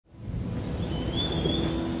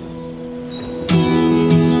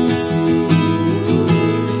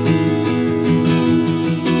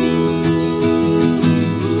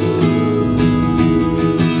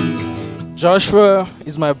Joshua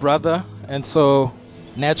is my brother, and so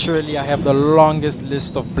naturally I have the longest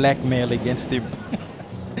list of blackmail against him.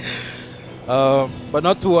 But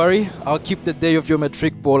not to worry, I'll keep the day of your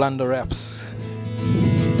matric ball under wraps.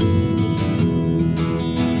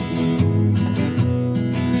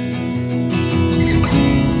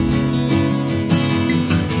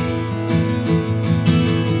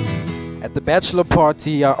 At the bachelor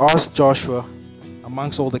party, I asked Joshua,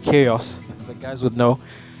 amongst all the chaos, the guys would know,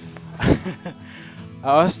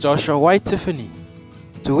 I asked Joshua, why Tiffany?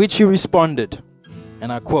 To which he responded,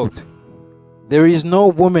 and I quote, "There is no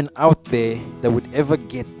woman out there that would ever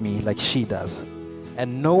get me like she does,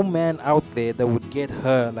 and no man out there that would get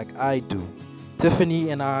her like I do. Tiffany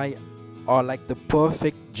and I are like the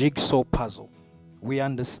perfect jigsaw puzzle. We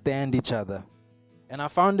understand each other." And I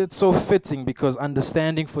found it so fitting because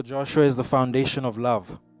understanding for Joshua is the foundation of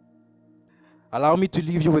love. Allow me to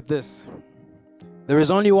leave you with this. There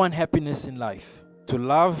is only one happiness in life, to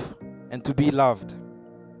love and to be loved.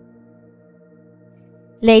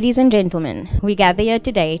 Ladies and gentlemen, we gather here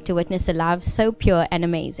today to witness a love so pure and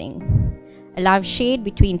amazing. A love shared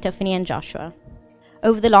between Tiffany and Joshua.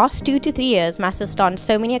 Over the last 2 to 3 years, my sister on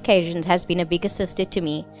so many occasions has been a bigger sister to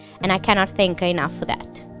me, and I cannot thank her enough for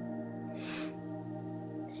that.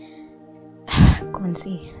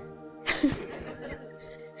 Consi.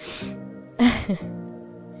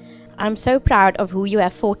 I'm so proud of who you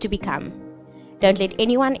have fought to become. Don't let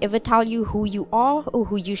anyone ever tell you who you are or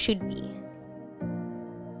who you should be.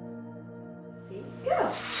 Go.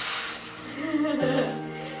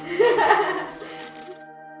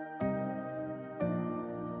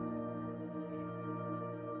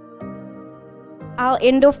 I'll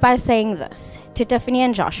end off by saying this to Tiffany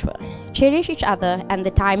and Joshua. Cherish each other and the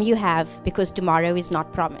time you have, because tomorrow is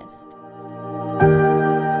not promised.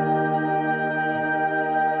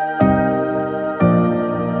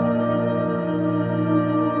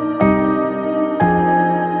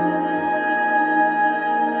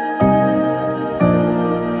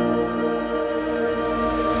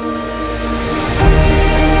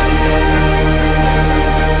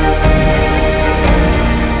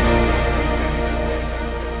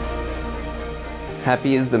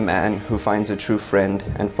 Happy is the man who finds a true friend,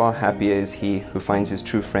 and far happier is he who finds his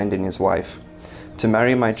true friend in his wife. To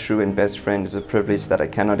marry my true and best friend is a privilege that I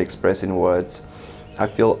cannot express in words. I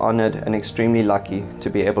feel honored and extremely lucky to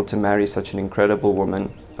be able to marry such an incredible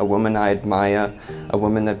woman, a woman I admire, a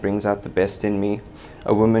woman that brings out the best in me,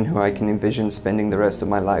 a woman who I can envision spending the rest of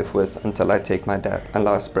my life with until I take my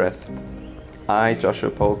last breath. I,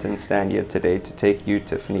 Joshua Polton, stand here today to take you,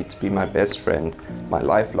 Tiffany, to be my best friend, my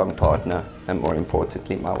lifelong partner, and more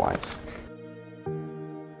importantly, my wife.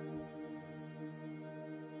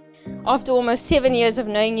 After almost 7 years of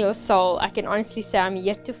knowing your soul, I can honestly say I'm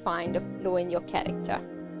yet to find a flaw in your character.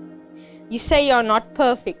 You say you're not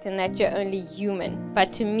perfect and that you're only human,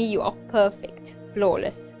 but to me you are perfect,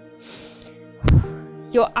 flawless.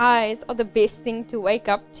 Your eyes are the best thing to wake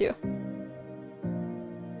up to.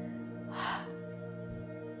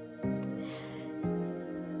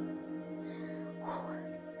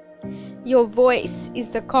 Your voice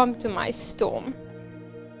is the calm to my storm,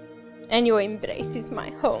 and your embrace is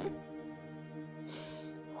my home.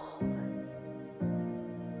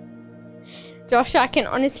 Joshua, I can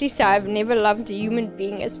honestly say I've never loved a human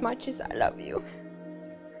being as much as I love you.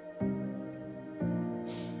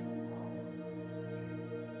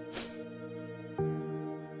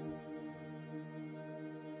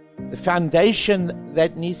 The foundation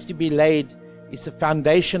that needs to be laid is the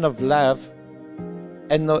foundation of love.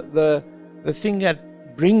 And the thing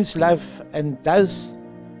that brings love and does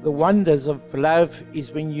the wonders of love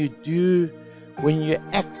is when you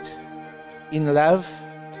act in love.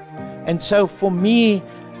 And so for me,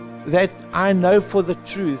 that I know for the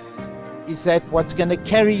truth is that what's going to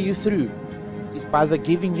carry you through is by the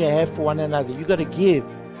giving you have for one another. You got to give.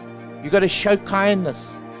 You got to show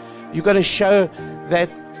kindness. You got to show that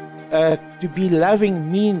to be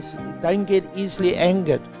loving means don't get easily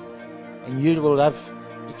angered, and you will love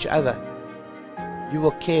each other. You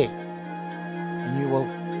will care, and you will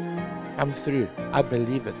come through. I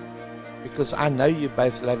believe it, because I know you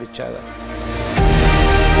both love each other.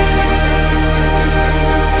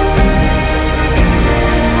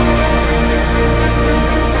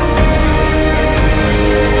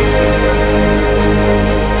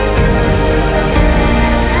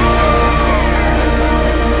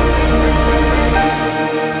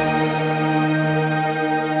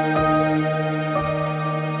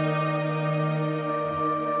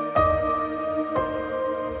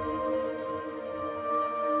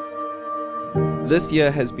 This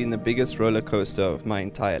year has been the biggest roller coaster of my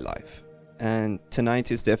entire life. and tonight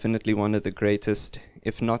is definitely one of the greatest,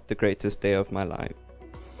 if not the greatest day of my life.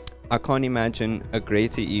 I can't imagine a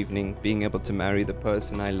greater evening being able to marry the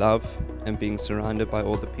person I love and being surrounded by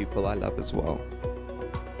all the people I love as well.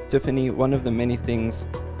 Tiffany, one of the many things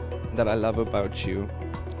that I love about you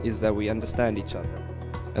is that we understand each other,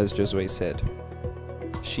 as Josue said.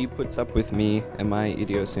 She puts up with me and my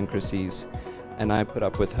idiosyncrasies, and I put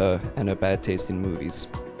up with her and her bad taste in movies.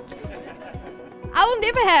 I will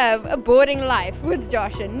never have a boring life with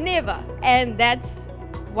Joshua, never. And that's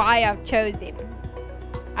why I chose him.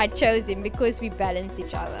 I chose him because we balance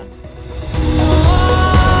each other.